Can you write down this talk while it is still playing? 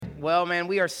Well, man,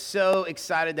 we are so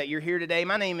excited that you're here today.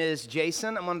 My name is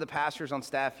Jason. I'm one of the pastors on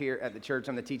staff here at the church.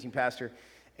 I'm the teaching pastor.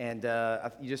 And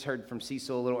you just heard from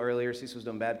Cecil a little earlier. Cecil's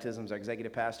doing baptisms, our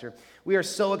executive pastor. We are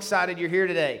so excited you're here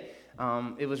today.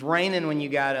 It was raining when you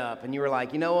got up, and you were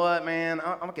like, you know what, man,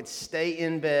 I could stay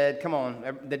in bed. Come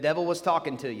on, the devil was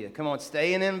talking to you. Come on,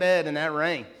 staying in bed in that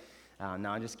rain. No,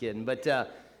 I'm just kidding. But,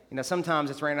 sometimes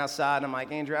it's raining outside, and I'm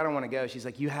like, Andrew, I don't want to go. She's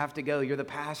like, you have to go. You're the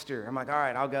pastor. I'm like, all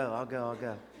right, I'll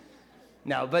go.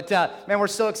 No, but, man, we're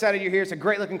so excited you're here. It's a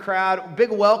great-looking crowd.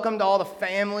 Big welcome to all the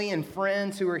family and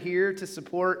friends who are here to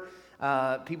support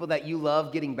people that you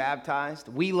love getting baptized.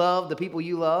 We love the people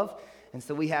you love, and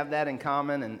so we have that in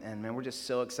common, and man, we're just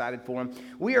so excited for them.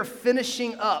 We are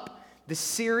finishing up the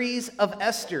series of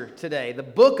Esther today, the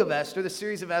book of Esther, the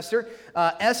series of Esther.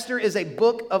 Esther is a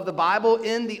book of the Bible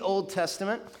in the Old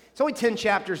Testament. It's only 10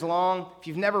 chapters long. If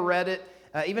you've never read it,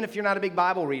 even if you're not a big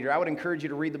Bible reader, I would encourage you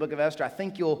to read the book of Esther. I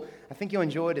think you'll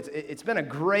enjoy it. It's been a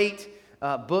great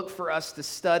book for us to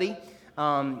study.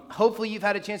 Hopefully you've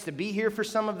had a chance to be here for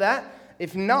some of that.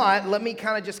 If not, let me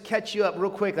kind of just catch you up real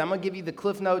quick. I'm going to give you the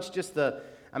Cliff Notes, just the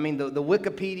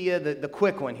Wikipedia, the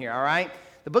quick one here, all right?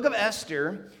 The book of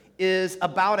Esther is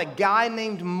about a guy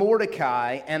named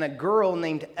Mordecai and a girl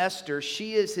named Esther.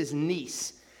 She is his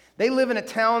niece. They live in a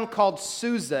town called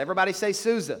Susa. Everybody say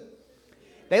Susa.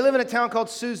 They live in a town called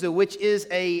Susa, which is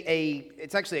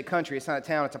it's actually a country, it's not a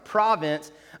town, it's a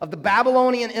province of the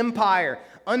Babylonian Empire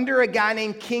under a guy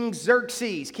named King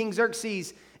Xerxes. King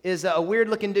Xerxes is a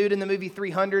weird-looking dude in the movie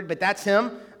 300, but that's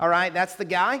him, all right, that's the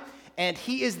guy. And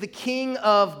he is the king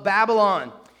of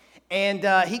Babylon.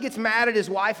 And he gets mad at his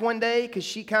wife one day because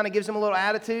she kind of gives him a little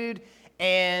attitude,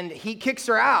 and he kicks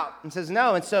her out and says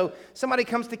no. And so somebody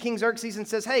comes to King Xerxes and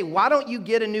says, hey, why don't you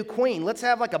get a new queen? Let's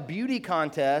have like a beauty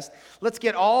contest. Let's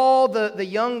get all the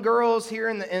young girls here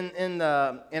in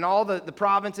all the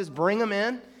provinces, bring them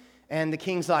in. And the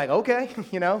king's like, okay,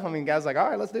 guy's like, all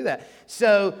right, let's do that.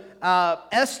 So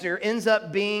Esther ends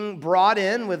up being brought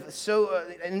in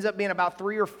ends up being about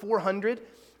 300 or 400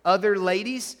 other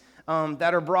ladies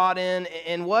that are brought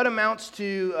in what amounts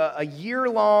to a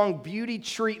year-long beauty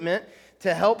treatment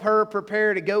to help her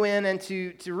prepare to go in and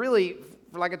to really,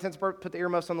 for like a tense put the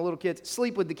earmuffs on the little kids,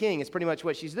 sleep with the king is pretty much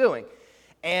what she's doing.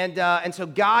 And so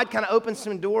God kind of opens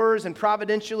some doors and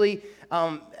providentially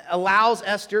allows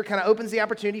Esther, kind of opens the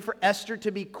opportunity for Esther to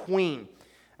be queen.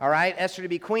 All right, Esther to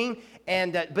be queen.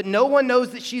 But no one knows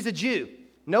that she's a Jew.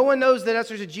 No one knows that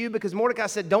Esther's a Jew because Mordecai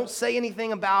said, don't say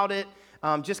anything about it.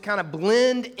 Just kind of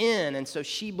blend in. And so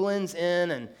she blends in,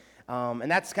 and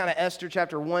that's kind of Esther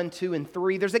chapter 1, 2, and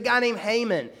 3. There's a guy named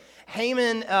Haman.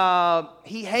 Haman,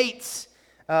 he hates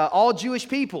all Jewish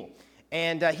people.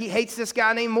 And he hates this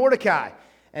guy named Mordecai.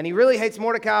 And he really hates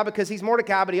Mordecai because he's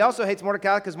Mordecai, but he also hates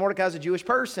Mordecai because Mordecai's a Jewish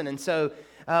person. And so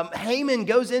Haman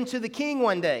goes into the king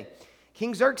one day,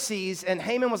 King Xerxes, and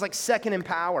Haman was like second in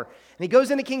power. And he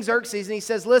goes into King Xerxes and he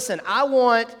says, listen, I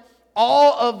want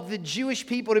all of the Jewish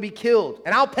people to be killed,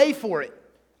 and I'll pay for it.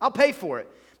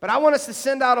 But I want us to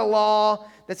send out a law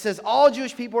that says all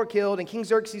Jewish people are killed, and King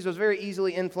Xerxes was very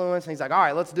easily influenced, and he's like, all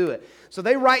right, let's do it. So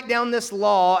they write down this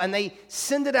law, and they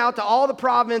send it out to all the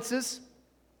provinces,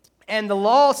 and the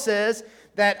law says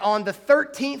that on the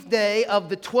 13th day of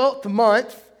the 12th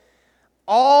month,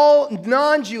 all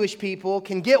non-Jewish people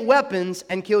can get weapons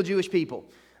and kill Jewish people.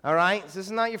 All right? So this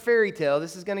is not your fairy tale.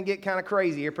 This is going to get kind of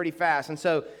crazy here pretty fast. And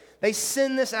so they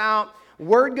send this out,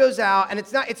 word goes out, and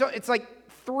it's like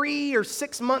 3 or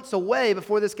 6 months away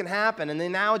before this can happen. And the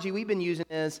analogy we've been using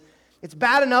is, it's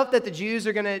bad enough that the Jews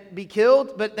are going to be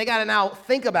killed, but they got to now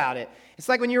think about it. It's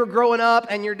like when you were growing up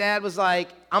and your dad was like,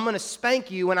 I'm going to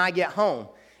spank you when I get home.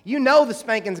 You know the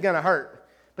spanking's going to hurt,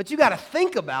 but you got to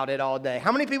think about it all day.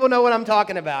 How many people know what I'm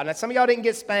talking about? Now, some of y'all didn't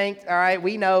get spanked, all right?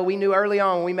 We knew early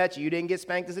on when we met you. You didn't get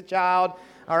spanked as a child,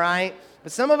 all right?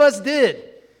 But some of us did.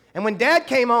 And when Dad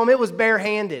came home, it was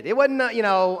barehanded. It wasn't,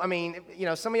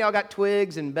 some of y'all got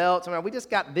twigs and belts. We just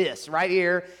got this right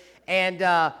here.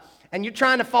 And you're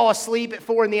trying to fall asleep at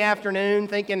 4 p.m.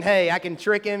 thinking, hey, I can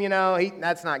trick him,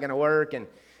 that's not going to work. And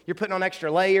you're putting on extra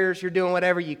layers. You're doing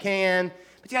whatever you can.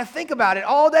 But you got to think about it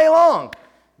all day long.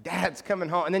 Dad's coming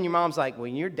home. And then your mom's like,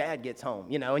 when your dad gets home,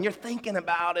 and you're thinking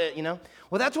about it,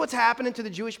 Well, that's what's happening to the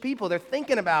Jewish people. They're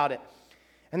thinking about it.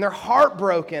 And they're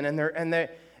heartbroken, and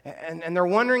they're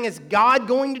wondering, is God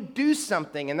going to do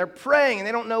something? And they're praying, and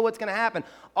they don't know what's going to happen.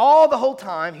 All the whole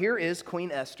time, here is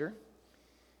Queen Esther,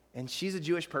 and she's a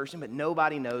Jewish person, but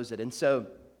nobody knows it. And so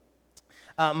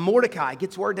Mordecai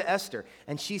gets word to Esther,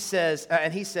 and he says,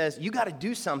 you got to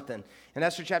do something. In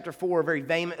Esther chapter 4, a very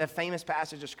famous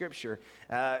passage of Scripture,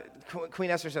 Queen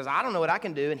Esther says, I don't know what I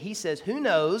can do. And he says, who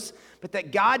knows, but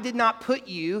that God did not put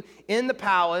you in the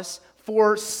palace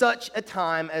for such a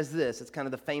time as this. It's kind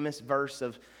of the famous verse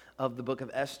of the book of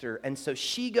Esther. And so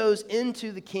she goes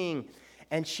into the king,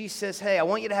 and she says, hey, I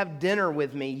want you to have dinner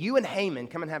with me. You and Haman,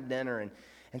 come and have dinner.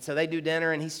 And so they do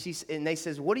dinner, and they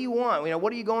says, what do you want?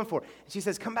 What are you going for? And she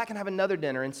says, come back and have another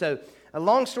dinner. And so a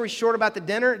long story short about the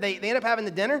dinner, they end up having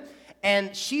the dinner,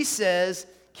 and she says,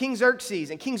 King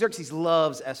Xerxes, and King Xerxes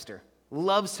loves Esther,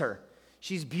 loves her.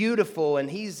 She's beautiful, and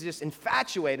he's just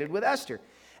infatuated with Esther.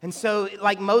 And so,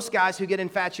 like most guys who get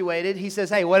infatuated, he says,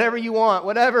 hey, whatever you want,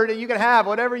 whatever you can have,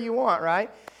 whatever you want, right?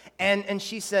 And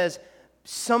she says,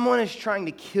 someone is trying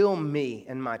to kill me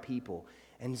and my people.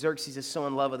 And Xerxes is so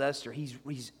in love with Esther,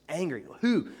 he's angry.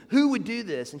 Who would do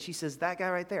this? And she says, that guy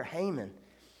right there, Haman.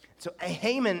 So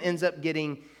Haman ends up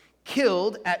getting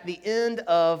killed at the end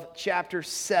of chapter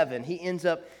 7. He ends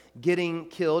up getting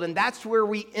killed, and that's where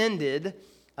we ended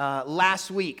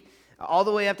last week. All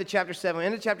the way up to chapter 7. We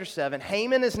ended chapter 7.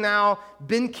 Haman has now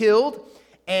been killed,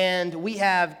 and we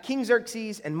have King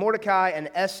Xerxes and Mordecai and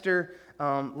Esther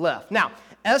left. Now,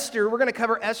 Esther, we're going to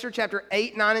cover Esther chapter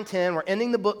 8, 9, and 10. We're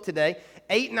ending the book today,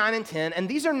 8, 9, and 10. And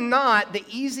these are not the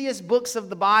easiest books of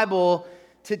the Bible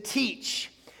to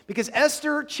teach, because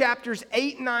Esther chapters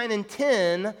 8, 9, and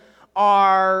 10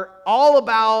 are all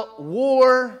about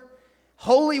war,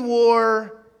 holy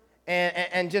war,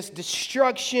 and just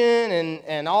destruction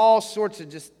and all sorts of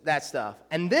just that stuff.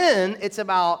 And then it's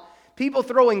about people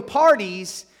throwing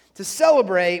parties to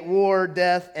celebrate war,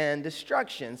 death, and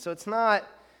destruction. So it's not,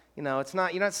 you're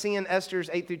not seeing Esther's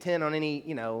 8 through 10 on any,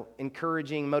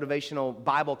 encouraging, motivational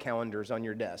Bible calendars on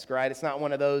your desk, right? It's not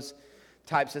one of those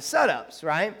types of setups,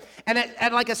 right? And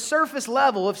at like a surface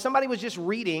level, if somebody was just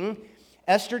reading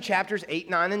Esther chapters 8,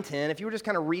 9, and 10, if you were just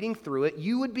kind of reading through it,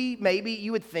 you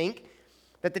would think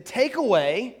that the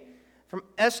takeaway from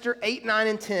Esther 8, 9,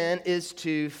 and 10 is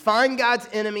to find God's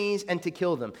enemies and to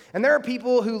kill them. And there are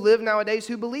people who live nowadays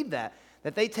who believe that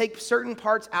they take certain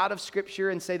parts out of Scripture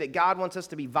and say that God wants us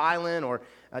to be violent or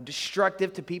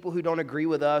destructive to people who don't agree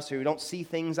with us or who don't see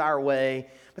things our way.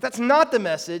 But that's not the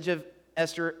message of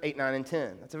Esther 8, 9, and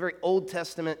 10. That's a very Old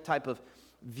Testament type of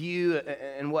view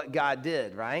and what God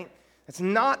did, right? That's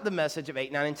not the message of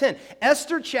 8, 9, and 10.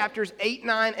 Esther chapters 8,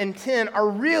 9, and 10 are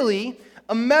really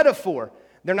a metaphor.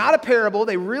 They're not a parable.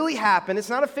 They really happened. It's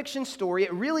not a fiction story.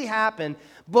 It really happened.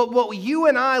 But what you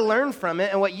and I learn from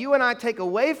it and what you and I take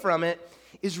away from it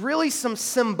is really some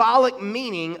symbolic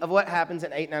meaning of what happens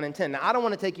in 8, 9, and 10. Now, I don't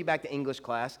want to take you back to English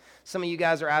class. Some of you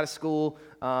guys are out of school.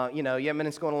 You haven't been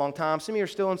in school in a long time. Some of you are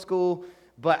still in school.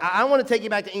 But I want to take you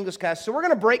back to English class. So we're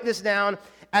going to break this down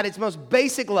at its most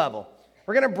basic level.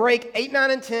 We're going to break 8,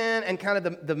 9, and 10 and kind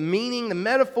of the meaning, the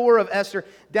metaphor of Esther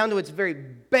down to its very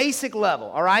basic level,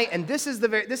 all right? And this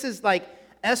is like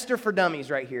Esther for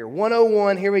dummies right here.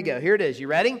 101, here we go. Here it is. You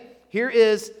ready? Here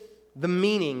is the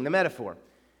meaning, the metaphor.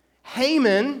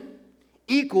 Haman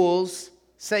equals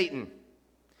Satan.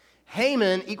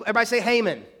 Everybody say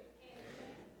Haman.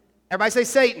 Everybody say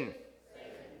Satan.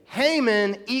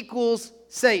 Haman equals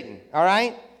Satan, all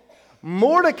right?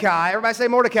 Mordecai, everybody say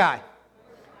Mordecai.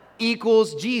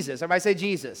 Equals Jesus. Everybody say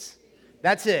Jesus.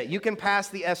 That's it. You can pass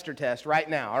the Esther test right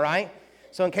now, all right?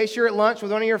 So in case you're at lunch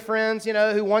with one of your friends,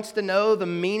 who wants to know the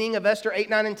meaning of Esther 8,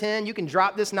 9, and 10, you can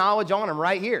drop this knowledge on them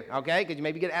right here, okay? Because you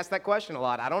maybe get asked that question a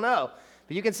lot. I don't know.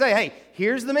 But you can say, hey,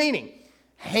 here's the meaning.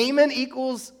 Haman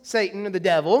equals Satan, or the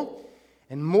devil,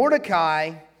 and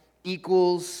Mordecai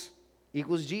equals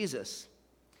Jesus.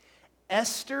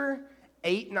 Esther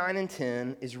 8, 9, and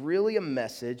 10 is really a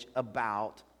message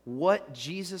about what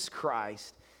Jesus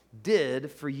Christ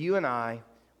did for you and I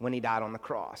when he died on the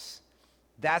cross.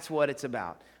 That's what it's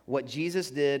about. What Jesus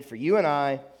did for you and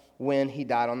I when he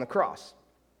died on the cross.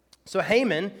 So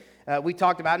Haman, we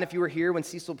talked about, and if you were here when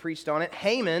Cecil preached on it,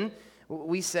 Haman,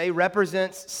 we say,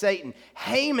 represents Satan.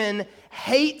 Haman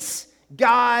hates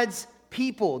God's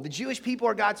people. The Jewish people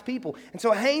are God's people. And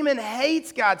so Haman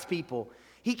hates God's people.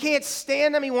 He can't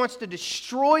stand them. He wants to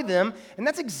destroy them. And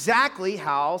that's exactly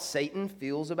how Satan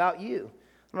feels about you.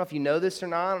 I don't know if you know this or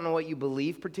not. I don't know what you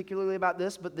believe particularly about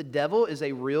this, but the devil is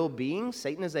a real being.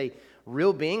 Satan is a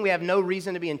real being. We have no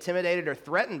reason to be intimidated or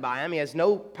threatened by him. He has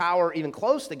no power even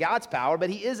close to God's power, but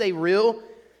he is a real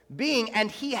being, and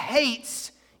he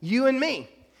hates you and me.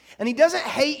 And he doesn't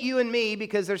hate you and me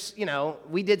because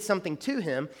we did something to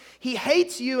him. He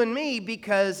hates you and me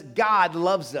because God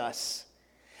loves us.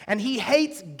 And he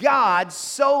hates God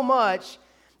so much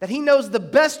that he knows the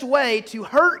best way to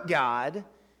hurt God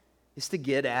is to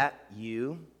get at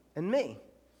you and me.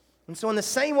 And so in the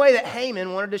same way that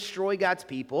Haman wanted to destroy God's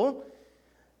people,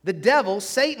 the devil,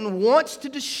 Satan, wants to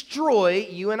destroy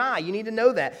you and I. You need to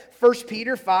know that. 1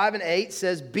 Peter 5:8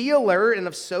 says, "Be alert and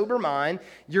of sober mind.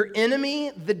 Your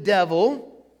enemy, the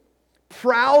devil,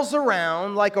 prowls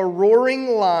around like a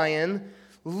roaring lion,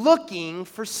 looking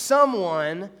for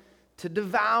someone to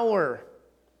devour."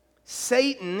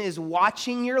 Satan is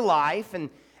watching your life and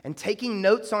taking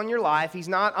notes on your life. He's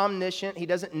not omniscient. He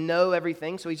doesn't know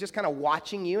everything. So he's just kind of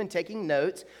watching you and taking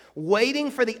notes,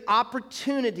 waiting for the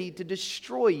opportunity to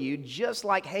destroy you, just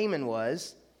like Haman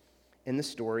was in the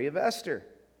story of Esther.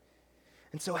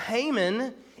 And so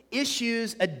Haman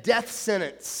issues a death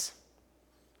sentence.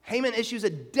 Haman issues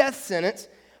a death sentence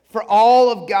for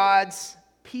all of God's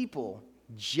people,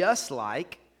 just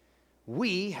like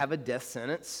we have a death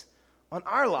sentence on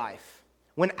our life.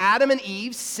 When Adam and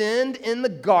Eve sinned in the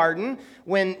garden,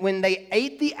 when they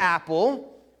ate the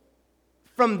apple,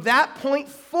 from that point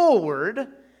forward,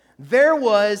 there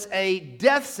was a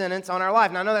death sentence on our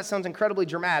life. Now, I know that sounds incredibly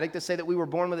dramatic to say that we were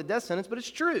born with a death sentence, but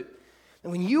it's true.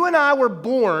 And when you and I were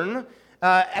born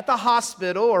at the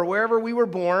hospital or wherever we were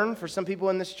born, for some people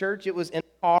in this church, it was in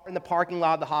a car in the parking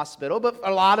lot of the hospital, but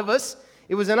a lot of us,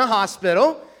 it was in a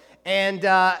hospital. And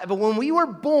but when we were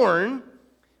born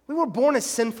as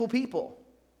sinful people.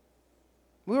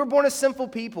 We were born as sinful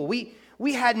people.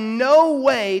 We had no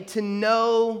way to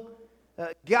know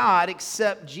God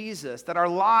except Jesus, that our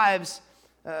lives,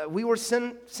 we were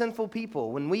sinful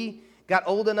people. When we got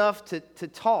old enough to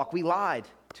talk, we lied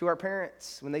to our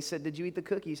parents. When they said, "Did you eat the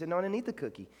cookie?" You said, "No, I didn't eat the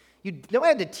cookie." Nobody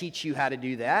had to teach you how to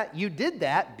do that. You did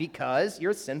that because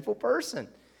you're a sinful person.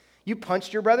 You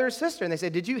punched your brother or sister, and they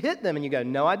said, "Did you hit them?" And you go,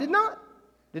 "No, I did not.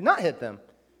 Did not hit them."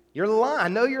 You're lying. I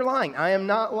know you're lying. I am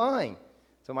not lying.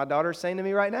 So my daughter's saying to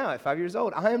me right now at 5 years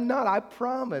old, "I am not, I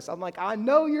promise." I'm like, "I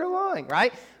know you're lying,"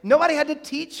 right? Nobody had to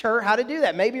teach her how to do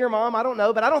that. Maybe your mom, I don't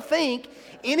know, but I don't think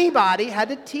anybody had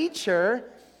to teach her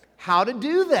how to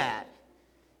do that.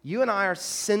 You and I are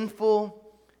sinful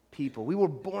people. We were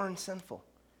born sinful.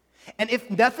 And if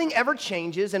nothing ever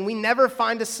changes and we never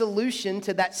find a solution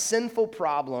to that sinful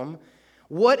problem,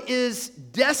 what is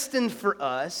destined for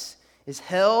us is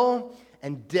hell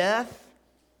and death.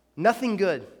 Nothing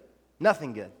good.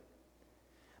 Nothing good.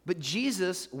 But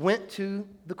Jesus went to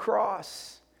the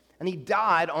cross, and he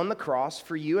died on the cross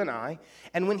for you and I.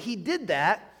 And when he did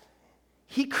that,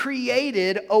 he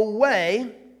created a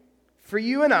way for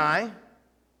you and I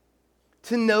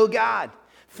to know God,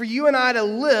 for you and I to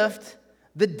lift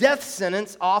the death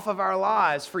sentence off of our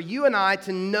lives, for you and I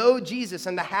to know Jesus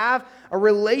and to have a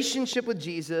relationship with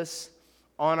Jesus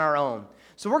on our own.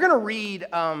 So we're going to read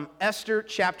Esther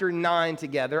chapter 9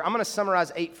 together. I'm going to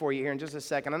summarize 8 for you here in just a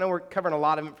second. I know we're covering a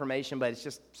lot of information, but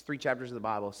it's 3 chapters of the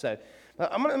Bible. So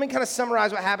let me kind of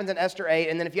summarize what happens in Esther 8,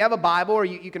 and then if you have a Bible, or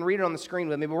you can read it on the screen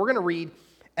with me, but we're going to read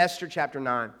Esther chapter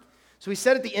 9. So we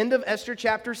said at the end of Esther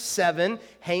chapter 7,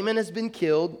 Haman has been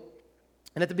killed,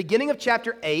 and at the beginning of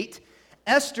chapter 8,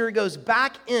 Esther goes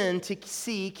back in to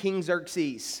see King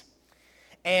Xerxes.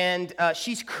 And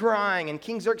she's crying, and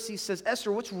King Xerxes says,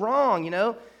 "Esther, what's wrong,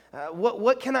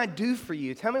 What can I do for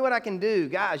you? Tell me what I can do."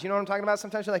 Guys, you know what I'm talking about?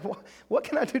 Sometimes you're like, what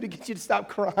can I do to get you to stop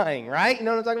crying, right? You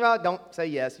know what I'm talking about? Don't say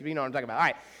yes if you know what I'm talking about. All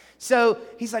right. So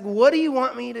he's like, "What do you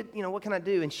want me to, what can I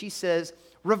do?" And she says,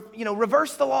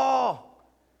 "Reverse the law.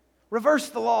 Reverse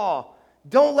the law.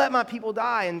 Don't let my people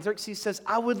die." And Xerxes says,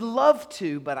 "I would love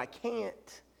to, but I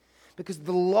can't. Because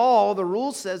the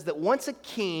rule says that once a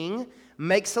king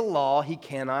makes a law, he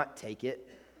cannot take it.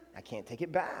 I can't take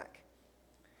it back."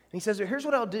 And he says, "Here's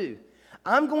what I'll do.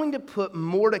 I'm going to put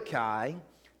Mordecai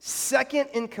second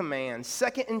in command,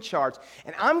 second in charge,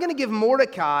 and I'm going to give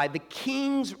Mordecai the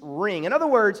king's ring." In other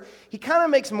words, he kind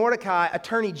of makes Mordecai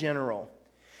attorney general.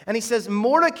 And he says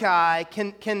Mordecai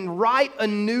can write a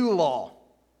new law.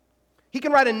 He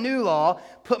can write a new law,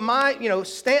 put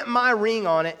stamp my ring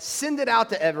on it, send it out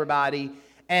to everybody,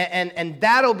 and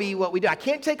that'll be what we do. I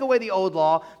can't take away the old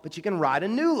law, but you can write a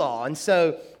new law. And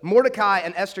so Mordecai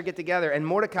and Esther get together, and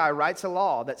Mordecai writes a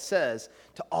law that says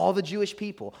to all the Jewish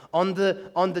people, on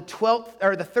the 12th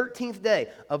or the 13th day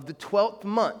of the 12th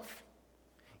month,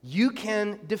 you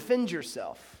can defend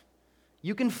yourself.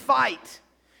 You can fight.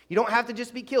 You don't have to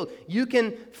just be killed. You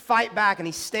can fight back. And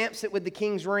he stamps it with the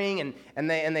king's ring, and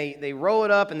they roll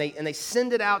it up, and they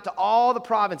send it out to all the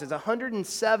provinces,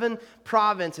 107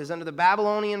 provinces under the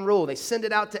Babylonian rule. They send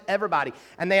it out to everybody,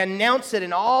 and they announce it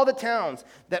in all the towns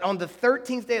that on the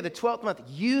 13th day of the 12th month,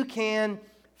 you can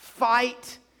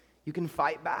fight. You can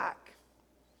fight back.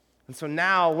 And so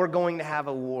now we're going to have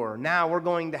a war. Now we're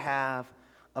going to have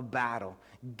a battle.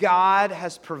 God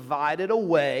has provided a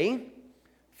way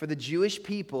for the Jewish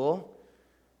people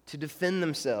to defend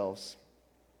themselves.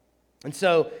 And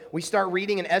so we start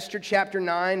reading in Esther chapter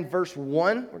 9, verse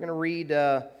 1. We're going to read,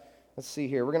 let's see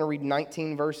here. We're going to read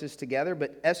 19 verses together,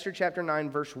 but Esther chapter 9,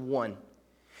 verse 1.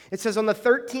 It says, on the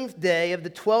 13th day of the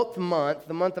 12th month,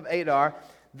 the month of Adar,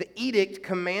 the edict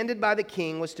commanded by the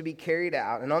king was to be carried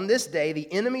out. And on this day,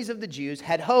 the enemies of the Jews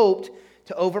had hoped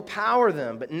to overpower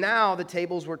them. But now the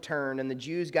tables were turned, and the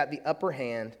Jews got the upper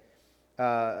hand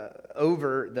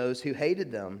over those who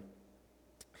hated them.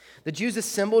 The Jews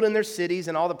assembled in their cities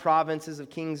and all the provinces of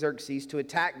King Xerxes to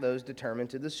attack those determined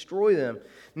to destroy them.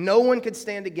 No one could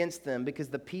stand against them because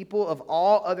the people of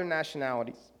all other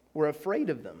nationalities were afraid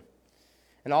of them.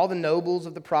 And all the nobles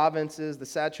of the provinces, the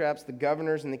satraps, the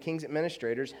governors, and the king's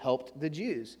administrators helped the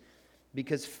Jews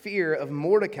because fear of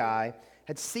Mordecai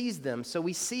had seized them. So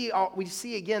we see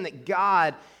again that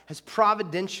God has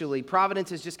providentially,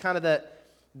 providence is just kind of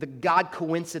the God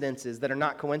coincidences that are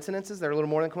not coincidences, they're a little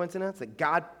more than coincidence, that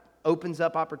God opens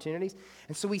up opportunities.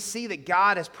 And so we see that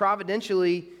God has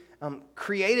providentially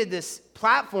created this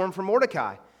platform for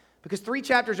Mordecai. Because 2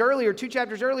 chapters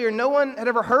earlier, no one had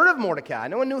ever heard of Mordecai.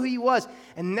 No one knew who he was.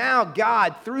 And now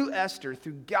God, through Esther,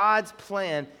 through God's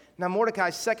plan, now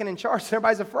Mordecai's second in charge. So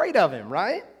everybody's afraid of him,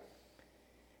 right?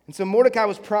 And so Mordecai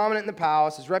was prominent in the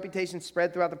palace. His reputation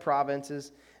spread throughout the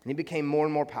provinces, and he became more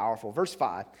and more powerful. Verse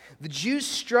 5, the Jews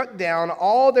struck down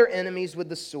all their enemies with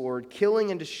the sword,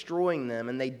 killing and destroying them,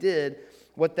 and they did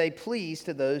what they pleased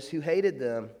to those who hated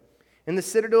them. In the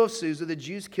citadel of Susa, the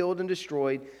Jews killed and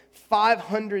destroyed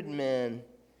 500 men.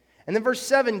 And then verse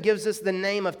 7 gives us the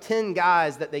name of 10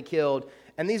 guys that they killed.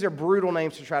 And these are brutal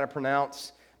names to try to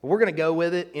pronounce. But we're going to go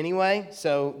with it anyway.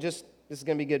 So this is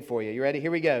going to be good for you. You ready?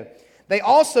 Here we go. They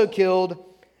also killed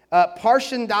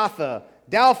Parshandatha,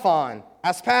 Dalphon,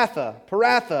 Aspatha,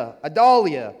 Paratha,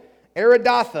 Adalia,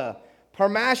 Aridatha,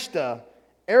 Parmashta,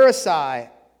 Arasai,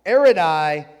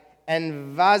 Aridai,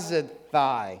 and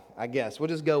Vazithai, I guess. We'll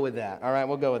just go with that. All right,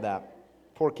 we'll go with that.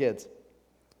 Poor kids.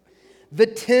 The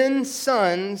 10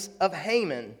 sons of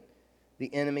Haman,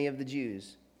 the enemy of the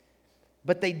Jews.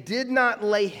 But they did not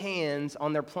lay hands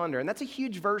on their plunder. And that's a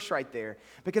huge verse right there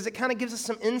because it kind of gives us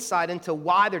some insight into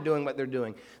why they're doing what they're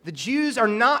doing. The Jews are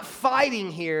not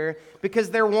fighting here because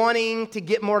they're wanting to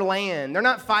get more land. They're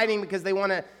not fighting because they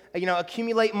want to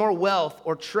accumulate more wealth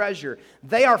or treasure.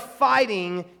 They are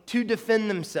fighting to defend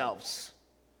themselves.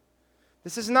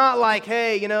 This is not like,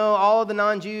 hey, all the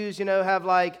non-Jews, have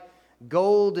like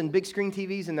gold and big screen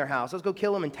TVs in their house. Let's go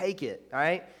kill them and take it, all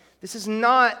right? This is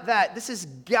not that. This is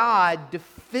God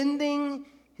defending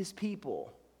his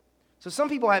people. So some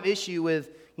people have issue with,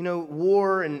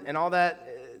 war and all that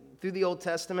through the Old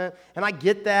Testament. And I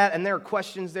get that. And there are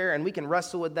questions there. And we can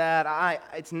wrestle with that.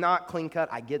 It's not clean cut.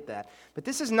 I get that. But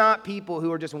this is not people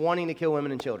who are just wanting to kill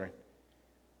women and children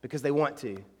because they want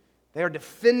to. They are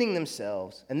defending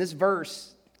themselves. And this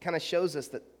verse kind of shows us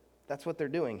that that's what they're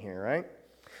doing here, right?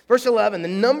 Verse 11, the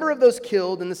number of those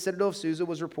killed in the citadel of Susa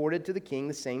was reported to the king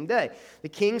the same day. The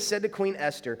king said to Queen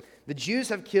Esther, the Jews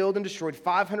have killed and destroyed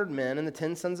 500 men and the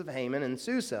 10 sons of Haman in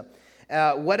Susa.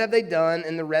 What have they done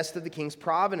in the rest of the king's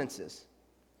provinces?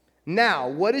 Now,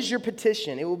 what is your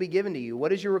petition? It will be given to you.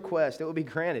 What is your request? It will be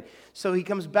granted. So he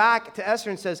comes back to Esther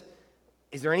and says,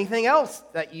 is there anything else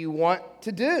that you want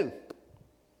to do?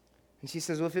 And she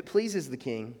says, well, if it pleases the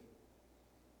king,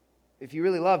 if you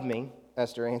really love me,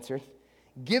 Esther answered,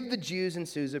 give the Jews in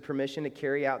Susa permission to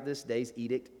carry out this day's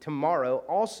edict tomorrow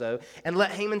also, and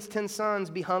let Haman's 10 sons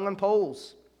be hung on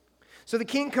poles. So the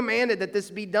king commanded that this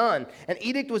be done. An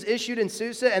edict was issued in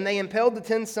Susa, and they impaled the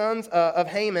 10 sons of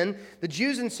Haman. The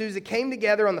Jews in Susa came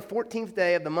together on the 14th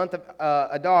day of the month of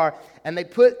Adar, and they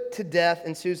put to death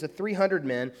in Susa 300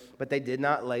 men, but they did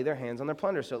not lay their hands on their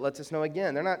plunder. So it lets us know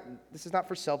again, this is not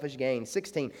for selfish gain.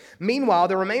 16. Meanwhile,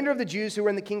 the remainder of the Jews who were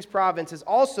in the king's provinces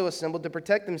also assembled to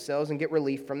protect themselves and get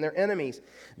relief from their enemies.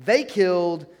 They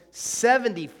killed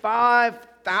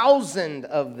 75,000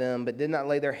 of them, but did not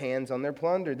lay their hands on their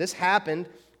plunder. This happened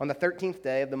on the 13th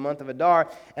day of the month of Adar,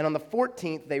 and on the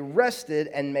 14th they rested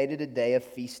and made it a day of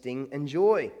feasting and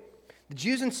joy. The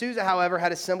Jews in Susa, however,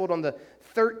 had assembled on the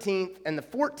 13th and the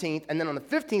 14th, and then on the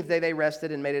 15th day they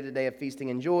rested and made it a day of feasting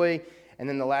and joy. And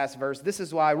then the last verse, this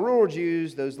is why rural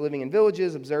Jews, those living in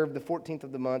villages, observed the 14th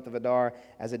of the month of Adar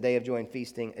as a day of joy and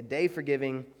feasting, a day for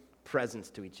giving presents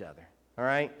to each other. All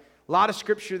right? A lot of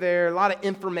scripture there, a lot of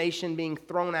information being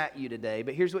thrown at you today.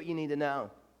 But here's what you need to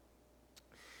know.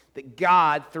 That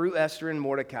God, through Esther and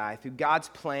Mordecai, through God's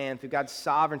plan, through God's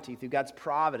sovereignty, through God's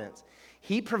providence,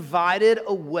 he provided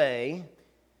a way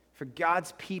for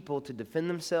God's people to defend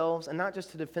themselves, and not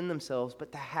just to defend themselves,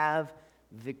 but to have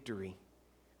victory.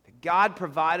 That God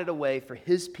provided a way for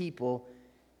his people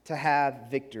to have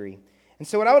victory. And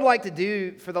so what I would like to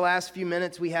do for the last few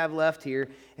minutes we have left here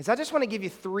is I just want to give you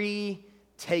 3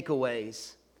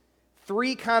 takeaways.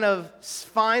 3 kind of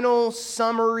final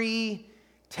summary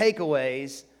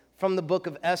takeaways from the book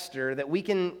of Esther that we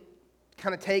can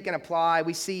kind of take and apply.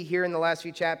 We see here in the last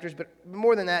few chapters, but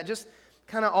more than that, just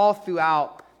kind of all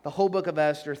throughout the whole book of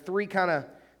Esther, 3 kind of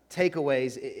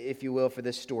takeaways, if you will, for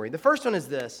this story. The first one is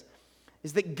this,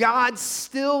 is that God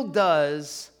still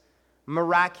does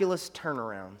miraculous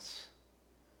turnarounds.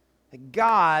 That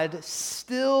God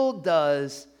still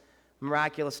does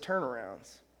miraculous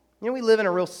turnarounds. You know, we live in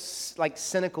a real,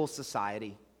 cynical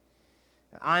society.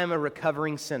 I am a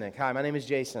recovering cynic. Hi, my name is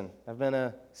Jason. I've been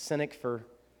a cynic for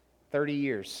 30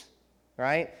 years,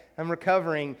 right? I'm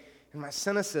recovering in my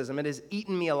cynicism. It has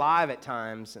eaten me alive at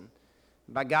times, and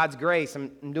by God's grace,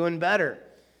 I'm doing better.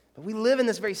 But we live in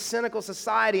this very cynical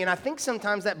society, and I think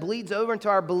sometimes that bleeds over into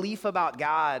our belief about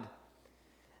God.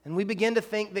 And we begin to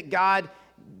think that God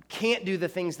can't do the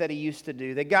things that he used to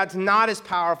do, that God's not as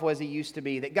powerful as he used to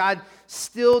be, that God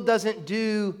still doesn't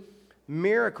do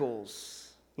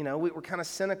miracles. You know, we're kind of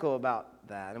cynical about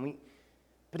that,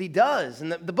 but he does.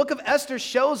 And the book of Esther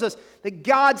shows us that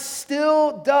God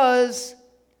still does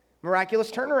miraculous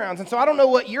turnarounds. And so I don't know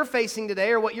what you're facing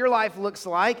today or what your life looks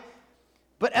like,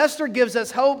 but Esther gives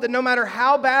us hope that no matter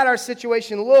how bad our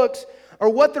situation looks or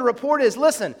what the report is,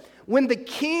 listen, when the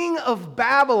king of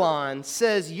Babylon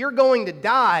says you're going to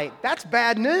die, that's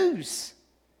bad news.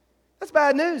 That's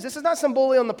bad news. This is not some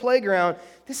bully on the playground.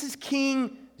 This is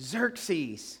King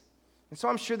Xerxes. And so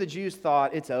I'm sure the Jews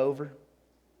thought, it's over.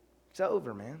 It's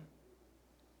over, man.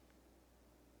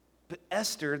 But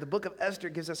Esther, the book of Esther,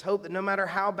 gives us hope that no matter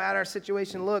how bad our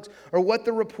situation looks or what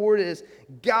the report is,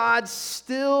 God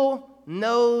still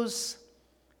knows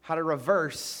how to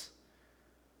reverse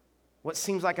what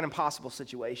seems like an impossible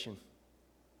situation.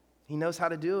 He knows how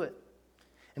to do it.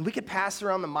 And we could pass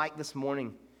around the mic this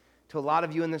morning to a lot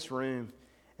of you in this room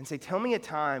and say, tell me a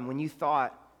time when you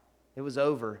thought it was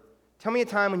over. Tell me a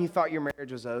time when you thought your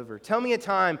marriage was over. Tell me a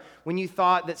time when you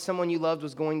thought that someone you loved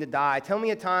was going to die. Tell me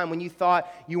a time when you thought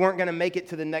you weren't going to make it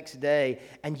to the next day.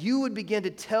 And you would begin to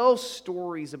tell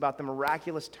stories about the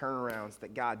miraculous turnarounds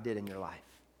that God did in your life.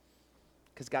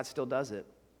 Because God still does it.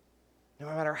 No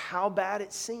matter how bad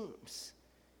it seems,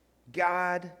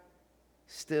 God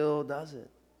still does it.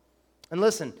 And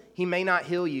listen, he may not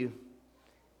heal you.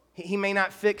 He may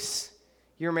not fix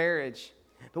your marriage.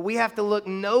 But we have to look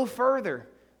no further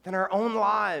than our own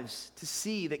lives to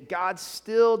see that God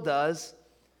still does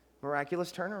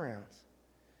miraculous turnarounds.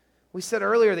 We said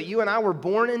earlier that you and I were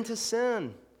born into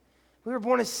sin. We were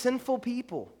born as sinful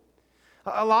people.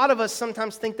 A lot of us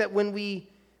sometimes think that when we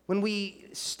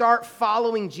start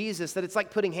following Jesus, that it's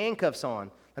like putting handcuffs on.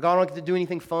 Like, I don't get to do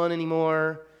anything fun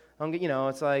anymore.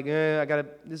 It's like,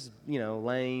 this is,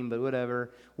 lame, but whatever.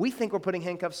 We think we're putting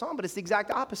handcuffs on, but it's the exact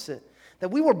opposite. That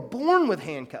we were born with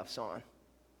handcuffs on.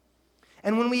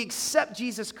 And when we accept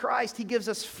Jesus Christ, he gives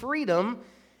us freedom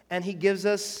and he gives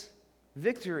us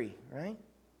victory, right?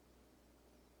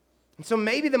 And so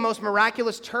maybe the most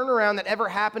miraculous turnaround that ever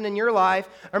happened in your life,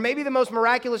 or maybe the most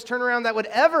miraculous turnaround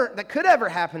that could ever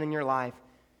happen in your life,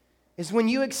 is when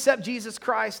you accept Jesus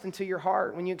Christ into your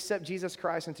heart, when you accept Jesus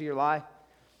Christ into your life.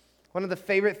 One of the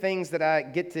favorite things that I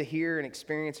get to hear and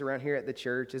experience around here at the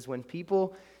church is when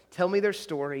people tell me their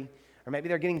story, or maybe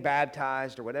they're getting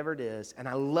baptized or whatever it is, and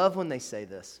I love when they say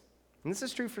this. And this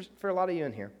is true for a lot of you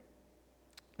in here.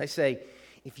 They say,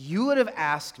 if you would have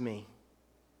asked me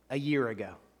a year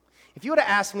ago, if you would have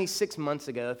asked me 6 months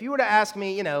ago, if you were to ask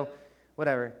me,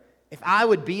 whatever, if I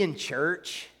would be in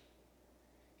church,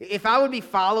 if I would be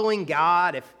following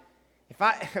God, if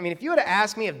you would have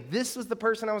asked me if this was the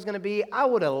person I was going to be, I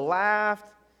would have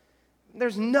laughed.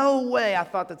 There's no way I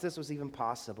thought that this was even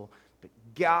possible. But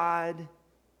God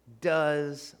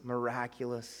does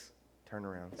miraculous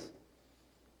turnarounds.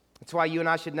 That's why you and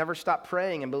I should never stop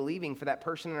praying and believing for that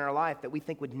person in our life that we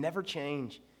think would never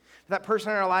change. For that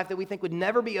person in our life that we think would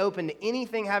never be open to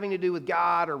anything having to do with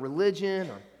God or religion,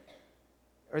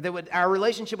 or that our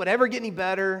relationship would ever get any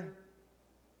better.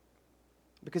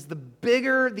 Because the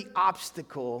bigger the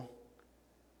obstacle,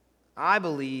 I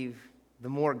believe, the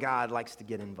more God likes to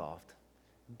get involved.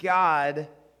 God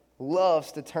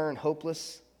loves to turn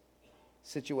hopeless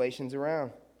situations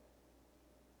around.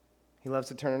 He loves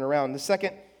to turn it around. The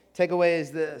second takeaway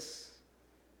is this,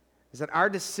 is that our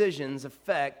decisions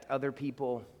affect other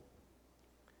people.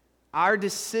 Our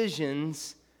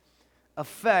decisions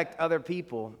affect other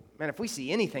people. Man, if we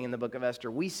see anything in the book of Esther,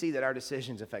 we see that our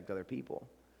decisions affect other people.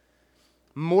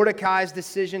 Mordecai's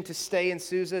decision to stay in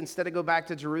Susa instead of go back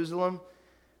to Jerusalem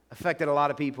affected a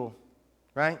lot of people,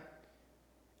 right?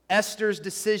 Esther's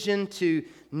decision to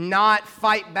not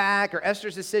fight back, or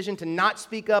Esther's decision to not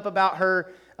speak up about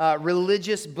her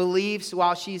religious beliefs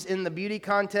while she's in the beauty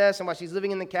contest and while she's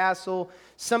living in the castle.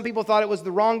 Some people thought it was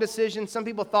the wrong decision. Some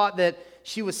people thought that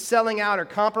she was selling out or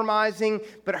compromising,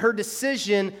 but her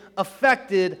decision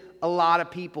affected a lot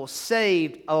of people,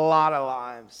 saved a lot of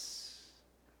lives.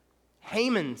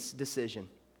 Haman's decision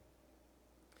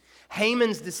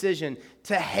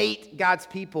to hate God's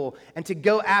people and to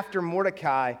go after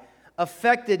Mordecai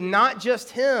affected not just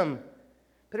him,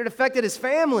 but it affected his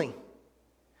family.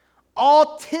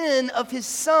 All 10 of his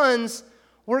sons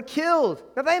were killed.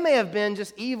 Now, they may have been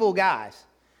just evil guys.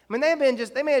 I mean, they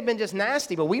may have been just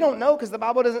nasty, but we don't know because the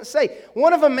Bible doesn't say.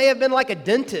 One of them may have been like a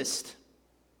dentist,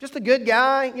 just a good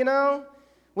guy,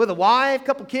 with a wife,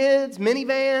 couple kids,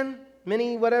 minivan,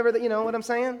 whatever, you know what I'm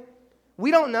saying?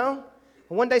 We don't know.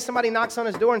 One day somebody knocks on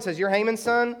his door and says, "You're Haman's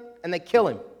son," and they kill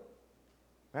him,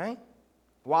 right?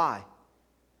 Why?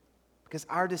 Because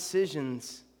our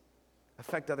decisions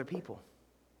affect other people.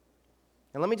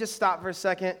 And let me just stop for a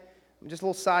second. Just a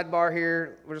little sidebar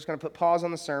here. We're just going to put pause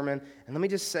on the sermon. And let me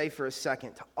just say for a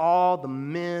second to all the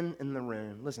men in the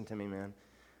room, listen to me, man.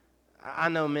 I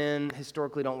know men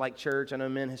historically don't like church. I know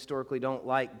men historically don't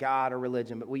like God or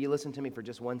religion. But will you listen to me for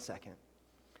just 1 second?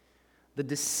 The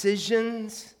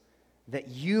decisions that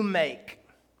you make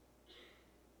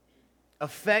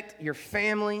affect your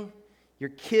family, your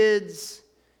kids,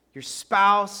 your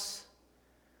spouse,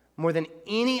 more than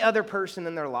any other person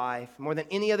in their life, more than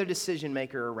any other decision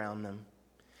maker around them.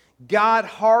 God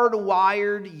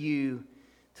hardwired you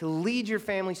to lead your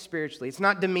family spiritually. It's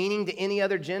not demeaning to any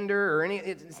other gender or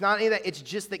it's not any of that. It's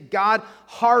just that God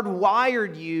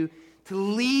hardwired you to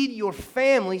lead your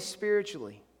family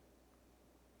spiritually.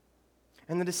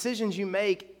 And the decisions you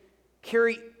make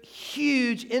carry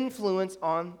huge influence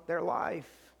on their life.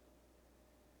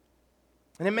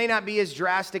 And it may not be as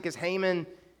drastic as Haman,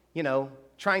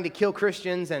 trying to kill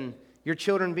Christians and your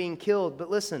children being killed. But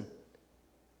listen,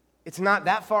 it's not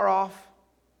that far off.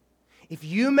 If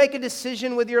you make a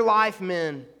decision with your life,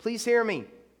 men, please hear me.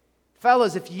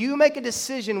 Fellas, if you make a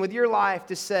decision with your life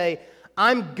to say,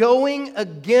 "I'm going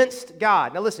against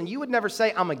God." Now listen, you would never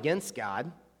say, "I'm against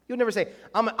God." You would never say,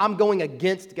 I'm going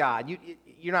against God.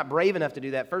 You're not brave enough to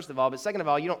do that, first of all. But second of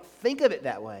all, you don't think of it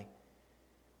that way.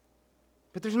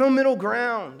 But there's no middle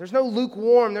ground. There's no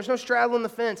lukewarm. There's no straddling the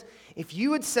fence. If you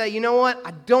would say, "You know what?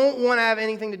 I don't want to have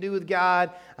anything to do with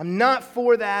God. I'm not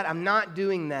for that. I'm not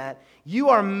doing that." You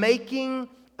are making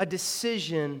a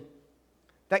decision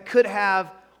that could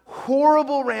have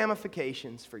horrible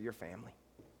ramifications for your family.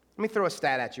 Let me throw a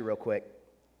stat at you real quick.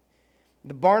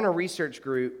 The Barna Research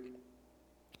Group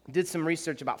did some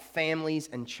research about families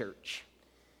and church.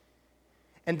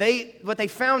 And what they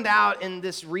found out in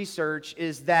this research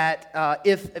is that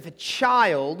if a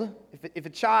child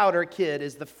or a kid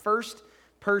is the first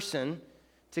person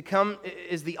to come,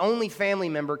 is the only family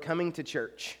member coming to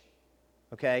church,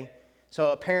 okay?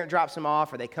 So a parent drops them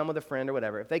off or they come with a friend or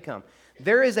whatever. If they come,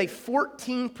 there is a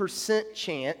 14%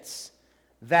 chance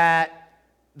that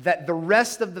the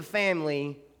rest of the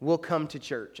family will come to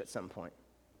church at some point.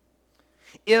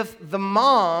 If the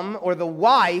mom or the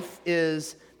wife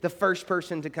is the first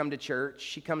person to come to church,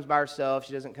 she comes by herself,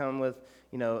 she doesn't come with,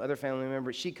 other family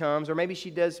members, she comes, or maybe she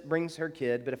brings her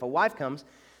kid, but if a wife comes,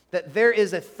 that there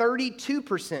is a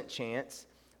 32% chance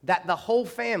that the whole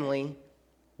family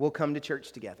will come to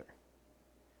church together.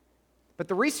 But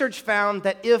the research found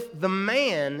that if the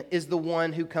man is the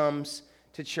one who comes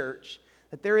to church,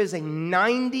 that there is a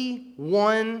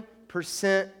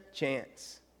 91%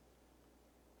 chance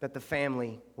that the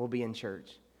family will be in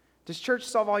church. Does church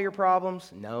solve all your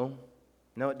problems? No.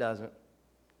 No, it doesn't.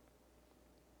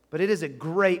 But it is a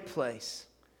great place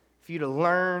for you to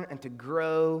learn and to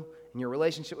grow in your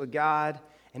relationship with God.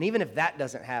 And even if that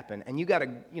doesn't happen, and you got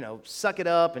to, suck it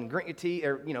up and grit your teeth,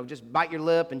 or, just bite your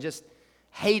lip and just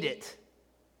hate it,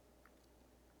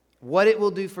 what it will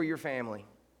do for your family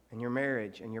and your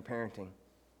marriage and your parenting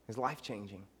is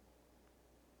life-changing.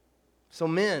 So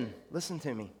men, listen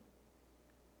to me.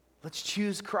 Let's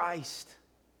choose Christ.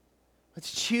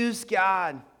 Let's choose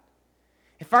God.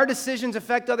 If our decisions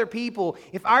affect other people,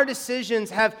 if our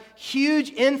decisions have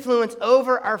huge influence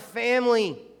over our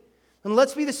family, then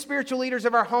let's be the spiritual leaders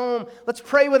of our home. Let's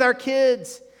pray with our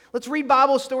kids. Let's read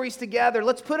Bible stories together.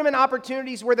 Let's put them in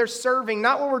opportunities where they're serving,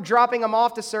 not where we're dropping them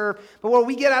off to serve, but where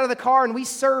we get out of the car and we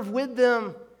serve with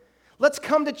them. Let's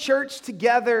come to church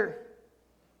together.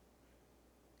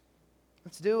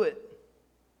 Let's do it.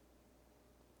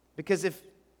 Because if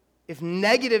if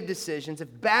negative decisions, if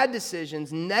bad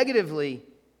decisions negatively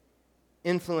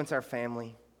influence our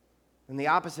family, then the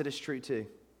opposite is true too.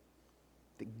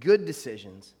 That good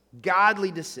decisions,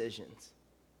 godly decisions,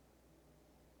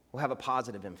 will have a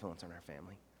positive influence on our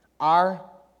family. Our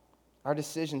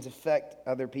decisions affect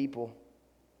other people.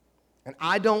 And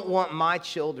I don't want my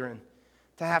children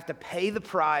to have to pay the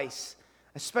price,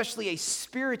 especially a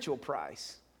spiritual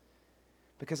price,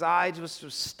 because I just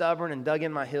was stubborn and dug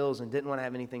in my heels and didn't want to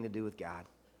have anything to do with God.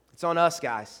 It's on us,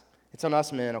 guys. It's on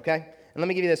us men, okay? And let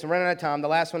me give you this. I'm running out of time. The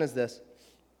last one is this.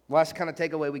 The last kind of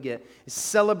takeaway we get is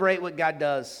celebrate what God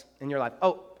does in your life.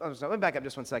 Let me back up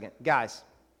just 1 second. Guys,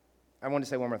 I wanted to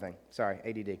say one more thing. Sorry,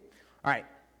 ADD. All right.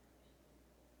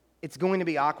 It's going to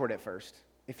be awkward at first.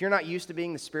 If you're not used to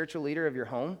being the spiritual leader of your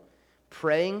home,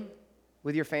 praying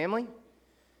with your family,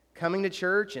 coming to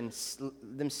church and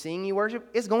them seeing you worship,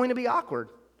 it's going to be awkward.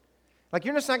 Like,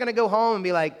 you're just not going to go home and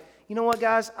be like, you know what,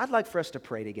 guys, I'd like for us to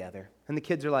pray together. And the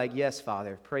kids are like, yes,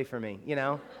 Father, pray for me, you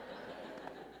know?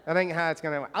 I think how it's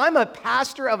going to. I'm a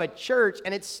pastor of a church,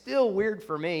 and it's still weird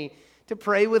for me to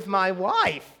pray with my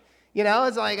wife. You know,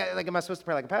 it's like am I supposed to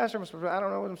pray like a pastor? I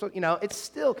don't know what I'm supposed to, you know, it's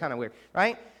still kind of weird,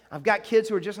 right? I've got kids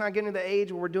who are just not getting to the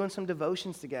age where we're doing some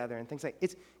devotions together and things like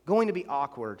it's going to be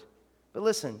awkward. But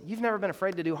listen, you've never been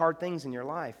afraid to do hard things in your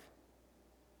life.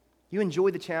 You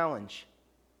enjoy the challenge.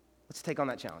 Let's take on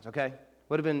that challenge, okay?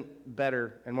 Would have been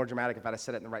better and more dramatic if I'd have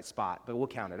said it in the right spot, but we'll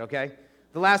count it, okay?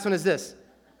 The last one is this.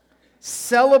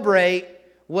 Celebrate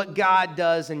what God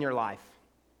does in your life.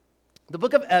 The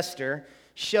book of Esther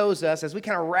shows us, as we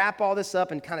kind of wrap all this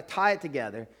up and kind of tie it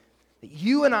together, that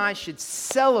you and I should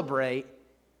celebrate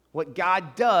what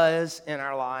God does in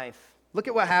our life. Look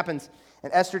at what happens in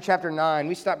Esther chapter 9.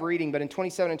 We stopped reading, but in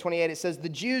 27 and 28 it says, the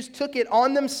Jews took it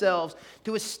on themselves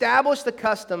to establish the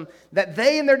custom that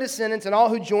they and their descendants and all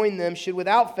who join them should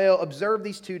without fail observe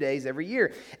these 2 days every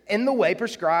year in the way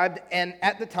prescribed and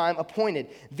at the time appointed.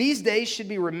 These days should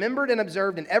be remembered and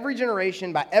observed in every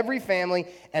generation by every family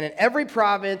and in every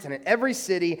province and in every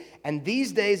city. And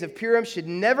these days of Purim should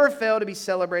never fail to be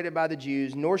celebrated by the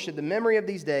Jews, nor should the memory of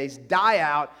these days die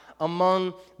out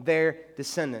among their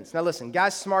descendants. Now listen,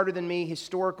 guys smarter than me,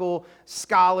 historical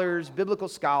scholars, biblical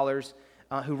scholars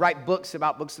who write books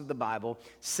about books of the Bible,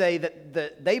 say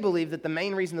that they believe that the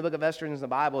main reason the book of Esther is in the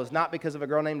Bible is not because of a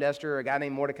girl named Esther or a guy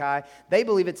named Mordecai. They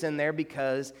believe it's in there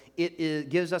because it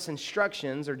gives us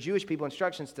instructions, or Jewish people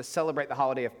instructions, to celebrate the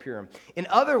holiday of Purim. In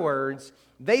other words,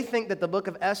 they think that the book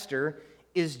of Esther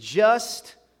is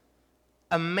just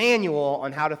a manual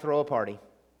on how to throw a party.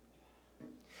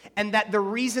 And that the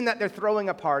reason that they're throwing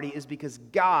a party is because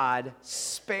God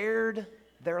spared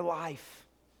their life.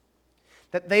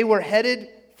 That they were headed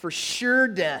for sure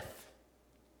death.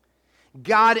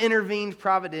 God intervened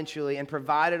providentially and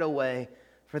provided a way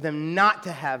for them not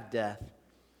to have death,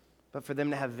 but for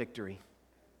them to have victory.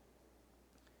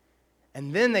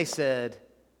 And then they said,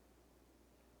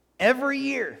 every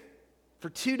year for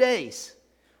 2 days,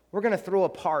 we're going to throw a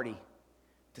party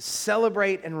to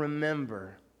celebrate and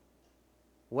remember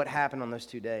what happened on those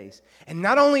 2 days. And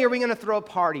not only are we going to throw a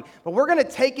party, but we're going to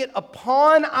take it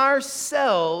upon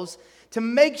ourselves to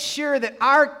make sure that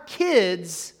our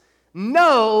kids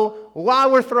know why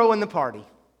we're throwing the party.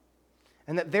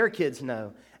 And that their kids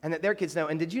know. And that their kids know.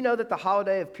 And did you know that the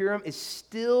holiday of Purim is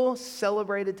still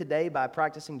celebrated today by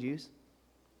practicing Jews?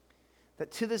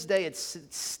 That to this day it's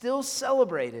still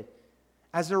celebrated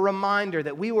as a reminder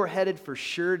that we were headed for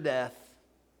sure death.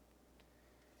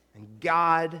 And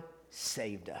God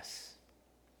saved us.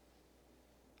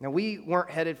 Now, we weren't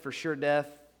headed for sure death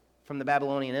from the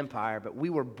Babylonian Empire, but we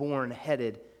were born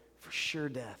headed for sure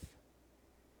death.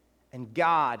 And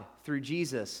God, through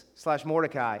Jesus /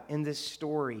 Mordecai in this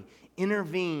story,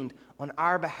 intervened on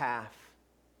our behalf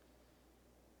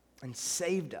and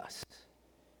saved us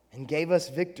and gave us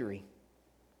victory.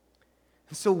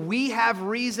 And so we have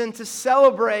reason to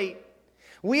celebrate.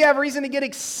 We have reason to get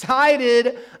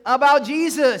excited about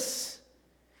Jesus.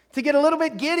 To get a little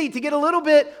bit giddy, to get a little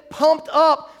bit pumped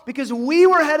up, because we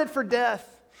were headed for death.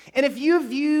 And if you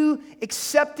view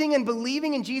accepting and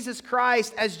believing in Jesus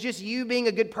Christ as just you being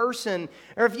a good person,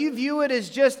 or if you view it as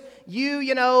just you,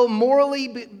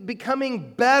 morally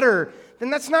becoming better, then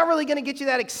that's not really going to get you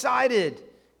that excited,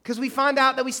 because we find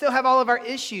out that we still have all of our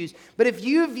issues. But if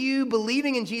you view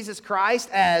believing in Jesus Christ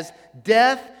as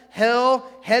death, hell,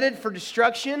 headed for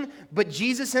destruction, but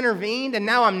Jesus intervened, and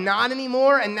now I'm not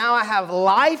anymore, and now I have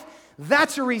life,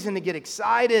 that's a reason to get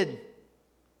excited.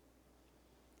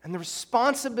 And the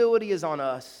responsibility is on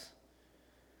us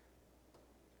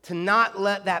to not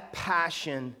let that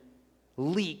passion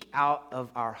leak out of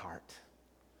our heart,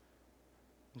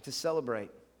 and to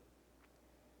celebrate.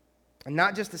 And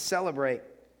not just to celebrate,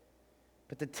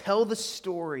 but to tell the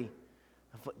story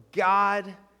of what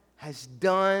God has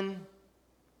done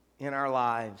in our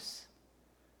lives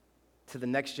to the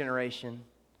next generation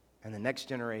and the next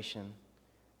generation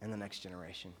and the next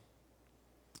generation.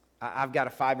 I've got a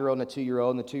 5-year-old and a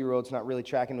 2-year-old, and the 2-year-old's not really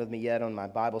tracking with me yet on my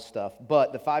Bible stuff,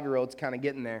 but the 5-year-old's kind of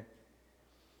getting there.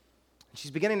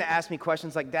 She's beginning to ask me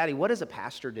questions like, Daddy, what does a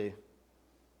pastor do?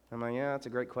 I'm like, yeah, that's a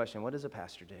great question. What does a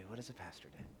pastor do? What does a pastor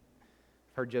do?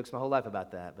 I've heard jokes my whole life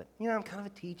about that, but, I'm kind of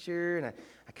a teacher, and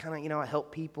I kind of, I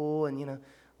help people, and,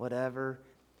 whatever.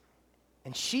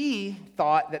 And she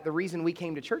thought that the reason we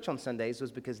came to church on Sundays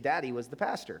was because Daddy was the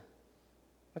pastor.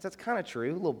 That's kind of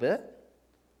true, a little bit,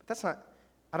 but that's not,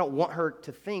 I don't want her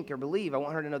to think or believe. I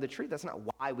want her to know the truth. That's not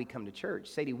why we come to church.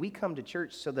 Sadie, we come to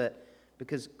church so that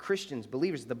because Christians,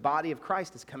 believers, the body of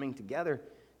Christ is coming together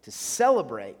to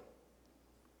celebrate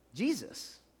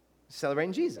Jesus,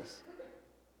 celebrating Jesus.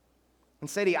 And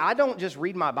Sadie, I don't just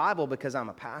read my Bible because I'm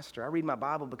a pastor. I read my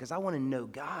Bible because I want to know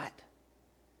God.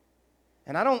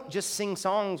 And I don't just sing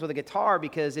songs with a guitar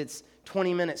because it's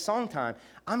 20-minute song time.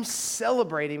 I'm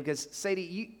celebrating because,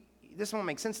 Sadie, this won't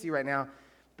make sense to you right now,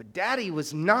 but Daddy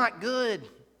was not good.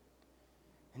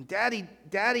 And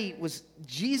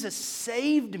Jesus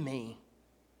saved me.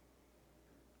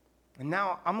 And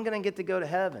now I'm going to get to go to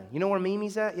heaven. You know where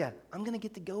Mimi's at? Yeah, I'm going to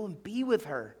get to go and be with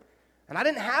her. And I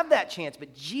didn't have that chance,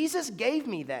 but Jesus gave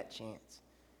me that chance.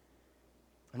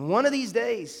 And one of these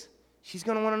days, she's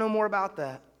going to want to know more about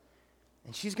that.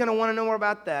 And she's going to want to know more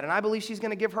about that. And I believe she's going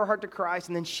to give her heart to Christ,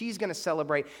 and then she's going to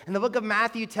celebrate. And the book of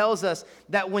Matthew tells us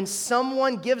that when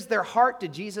someone gives their heart to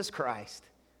Jesus Christ,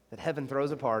 that heaven throws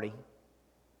a party.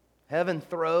 Heaven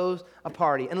throws a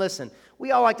party. And listen,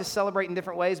 we all like to celebrate in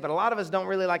different ways, but a lot of us don't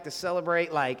really like to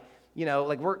celebrate like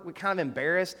we're kind of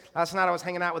embarrassed. Last night I was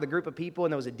hanging out with a group of people,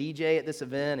 and there was a DJ at this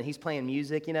event, and he's playing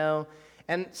music,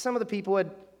 And some of the people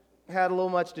had a little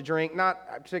much to drink,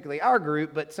 not particularly our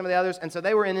group, but some of the others. And so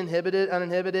they were uninhibited,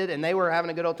 and they were having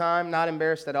a good old time, not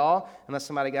embarrassed at all, unless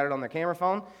somebody got it on their camera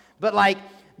phone. But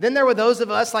then there were those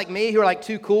of us like me who are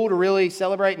too cool to really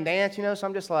celebrate and dance, So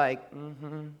I'm just like,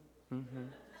 I'm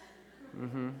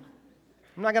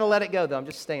not going to let it go, though. I'm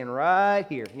just staying right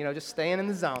here, just staying in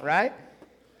the zone, right?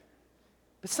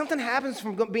 But something happens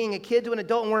from being a kid to an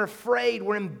adult, and we're afraid,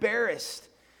 we're embarrassed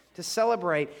to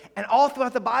celebrate. And all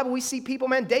throughout the Bible, we see people,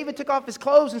 David took off his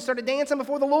clothes and started dancing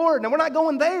before the Lord. Now, we're not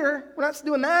going there. We're not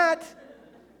doing that.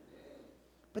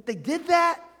 But they did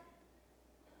that.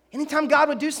 Anytime God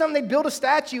would do something, they'd build a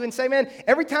statue and say,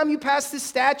 every time you pass this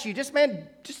statue, just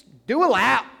do a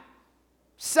lap.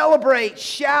 Celebrate,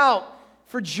 shout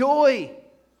for joy.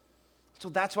 So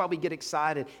that's why we get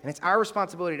excited. And it's our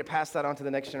responsibility to pass that on to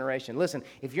the next generation. Listen,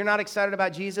 if you're not excited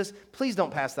about Jesus, please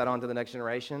don't pass that on to the next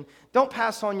generation. Don't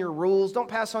pass on your rules. Don't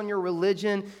pass on your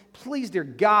religion. Please, dear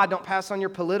God, don't pass on your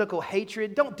political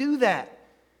hatred. Don't do that.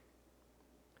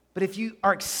 But if you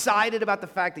are excited about the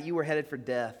fact that you were headed for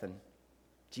death and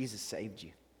Jesus saved you,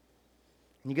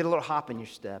 and you get a little hop in your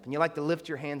step, and you like to lift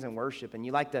your hands in worship, and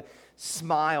you like to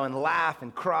smile and laugh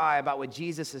and cry about what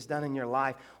Jesus has done in your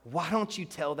life, why don't you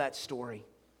tell that story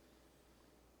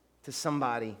to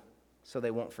somebody so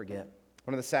they won't forget?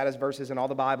 One of the saddest verses in all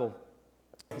the Bible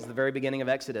is the very beginning of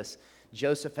Exodus.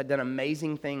 Joseph had done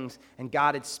amazing things, and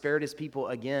God had spared his people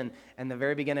again. And the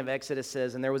very beginning of Exodus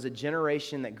says, and there was a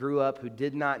generation that grew up who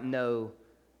did not know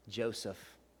Joseph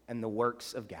and the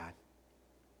works of God.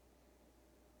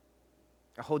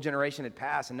 A whole generation had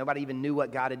passed, and nobody even knew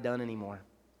what God had done anymore.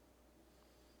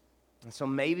 And so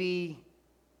maybe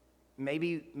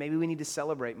we need to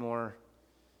celebrate more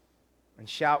and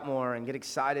shout more and get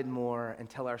excited more and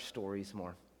tell our stories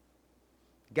more.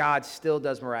 God still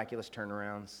does miraculous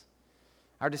turnarounds.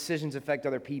 Our decisions affect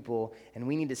other people, and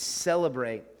we need to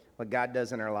celebrate what God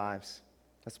does in our lives.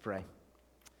 Let's pray.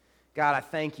 God, I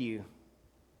thank you.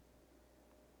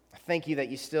 I thank you that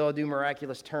you still do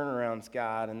miraculous turnarounds,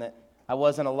 God, and that I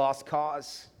wasn't a lost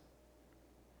cause.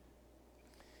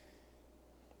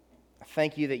 I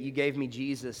thank you that you gave me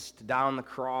Jesus to die on the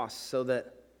cross so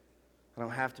that I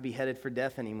don't have to be headed for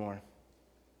death anymore.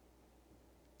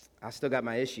 I still got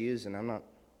my issues, and I'm not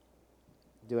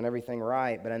doing everything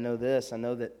right, but I know this. I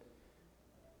know that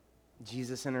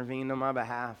Jesus intervened on my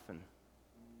behalf, and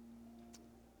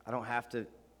I don't have to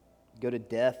go to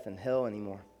death and hell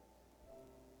anymore.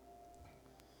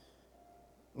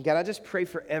 God, I just pray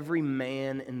for every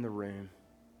man in the room,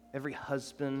 every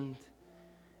husband,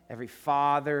 every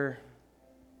father.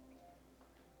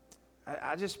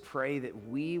 I just pray that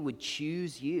we would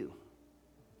choose you.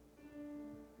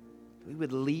 We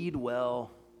would lead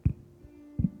well,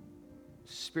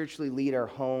 spiritually lead our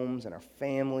homes and our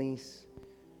families,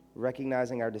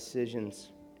 recognizing our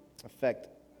decisions affect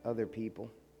other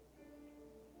people.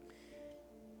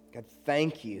 God,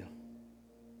 thank you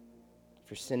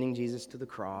for sending Jesus to the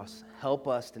cross. Help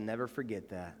us to never forget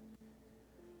that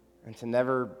and to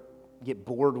never get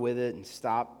bored with it and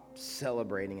stop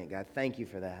celebrating it, God. Thank you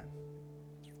for that.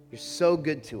 You're so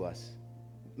good to us.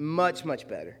 Much, much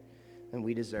better than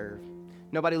we deserve.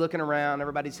 Nobody looking around.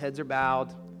 Everybody's heads are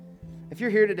bowed. If you're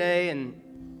here today and,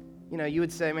 you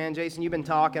would say, man, Jason, you've been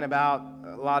talking about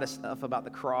a lot of stuff about the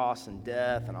cross and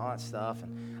death and all that stuff.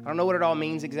 And I don't know what it all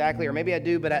means exactly, or maybe I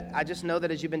do, but I just know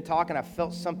that as you've been talking, I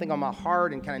felt something on my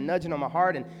heart and kind of nudging on my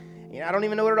heart. And I don't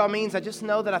even know what it all means. I just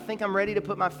know that I think I'm ready to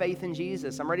put my faith in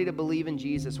Jesus. I'm ready to believe in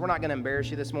Jesus. We're not going to embarrass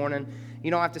you this morning.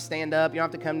 You don't have to stand up. You don't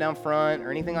have to come down front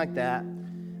or anything like that.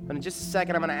 But in just a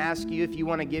second, I'm going to ask you if you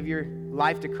want to give your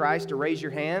life to Christ to raise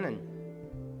your hand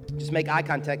and just make eye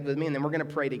contact with me, and then we're going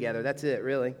to pray together. That's it,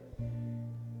 really.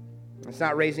 It's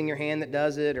not raising your hand that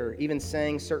does it or even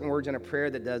saying certain words in a prayer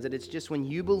that does it. It's just when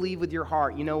you believe with your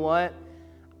heart, you know what?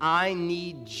 I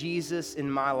need Jesus in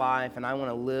my life, and I want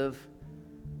to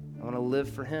live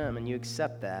for him, and you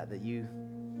accept that you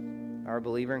are a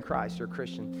believer in Christ, you're a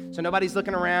Christian. So nobody's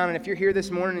looking around, and if you're here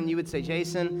this morning and you would say,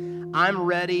 Jason, I'm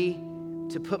ready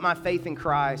to put my faith in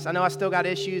Christ. I know I still got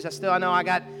issues. I know I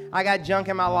got junk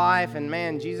in my life, and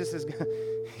man, Jesus is going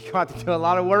to have to do a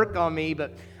lot of work on me,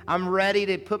 but I'm ready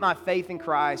to put my faith in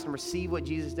Christ and receive what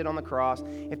Jesus did on the cross.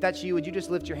 If that's you, would you just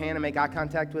lift your hand and make eye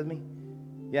contact with me?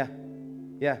 Yeah,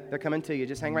 they're coming to you.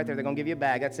 Just hang right there. They're going to give you a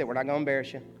bag. That's it. We're not going to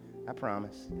embarrass you. I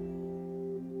promise.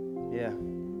 Yeah.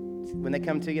 When they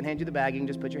come to you and hand you the bag, you can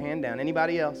just put your hand down.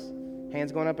 Anybody else?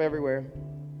 Hands going up everywhere.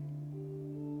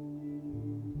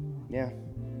 Yeah.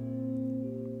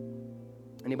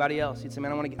 Anybody else? You'd say,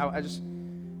 man, I want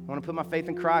to put my faith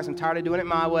in Christ. I'm tired of doing it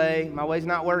my way. My way's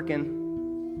not working.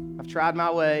 I've tried my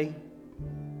way.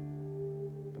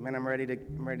 But man, I'm ready to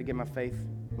give my faith,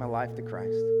 my life to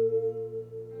Christ.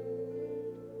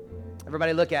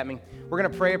 Everybody look at me. We're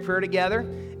going to pray a prayer together.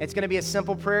 It's going to be a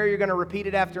simple prayer. You're going to repeat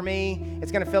it after me.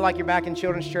 It's going to feel like you're back in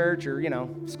children's church or,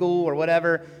 school or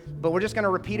whatever. But we're just going to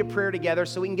repeat a prayer together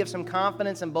so we can give some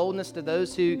confidence and boldness to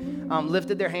those who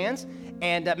lifted their hands.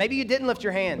 And maybe you didn't lift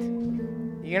your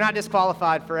hand. You're not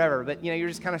disqualified forever, but you're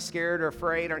just kind of scared or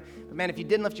afraid. But man, if you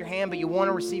didn't lift your hand but you want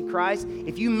to receive Christ,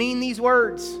 if you mean these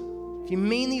words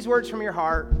from your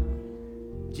heart,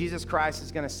 Jesus Christ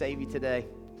is going to save you today.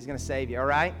 He's going to save you, all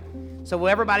right? So will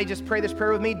everybody just pray this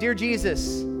prayer with me? Dear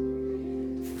Jesus,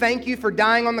 thank you for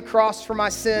dying on the cross for my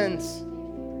sins.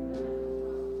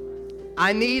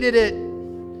 I needed it.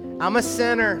 I'm a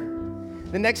sinner.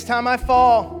 The next time I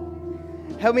fall,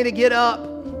 help me to get up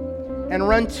and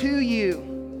run to you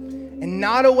and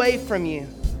not away from you.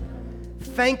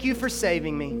 Thank you for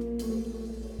saving me.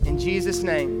 In Jesus'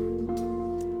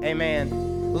 name, amen.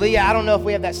 Leah, I don't know if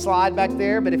we have that slide back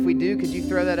there, but if we do, could you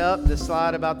throw that up, the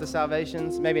slide about the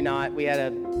salvations? Maybe not. We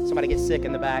had somebody get sick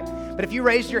in the back. But if you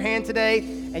raised your hand today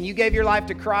and you gave your life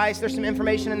to Christ, there's some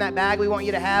information in that bag we want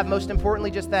you to have. Most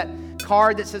importantly, just that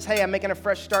card that says, hey, I'm making a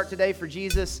fresh start today for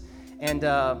Jesus. And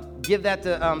give that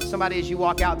to somebody as you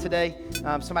walk out today,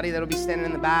 somebody that'll be standing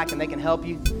in the back and they can help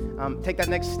you. Take that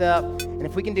next step. And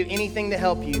if we can do anything to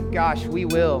help you, gosh, we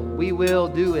will. We will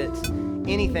do it.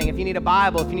 Anything. If you need a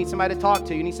Bible, if you need somebody to talk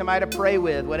to, you need somebody to pray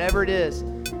with, whatever it is,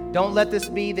 don't let this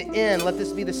be the end. Let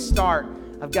this be the start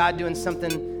of God doing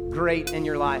something great in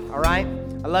your life, all right?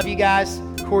 I love you guys.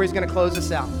 Corey's going to close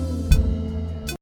us out.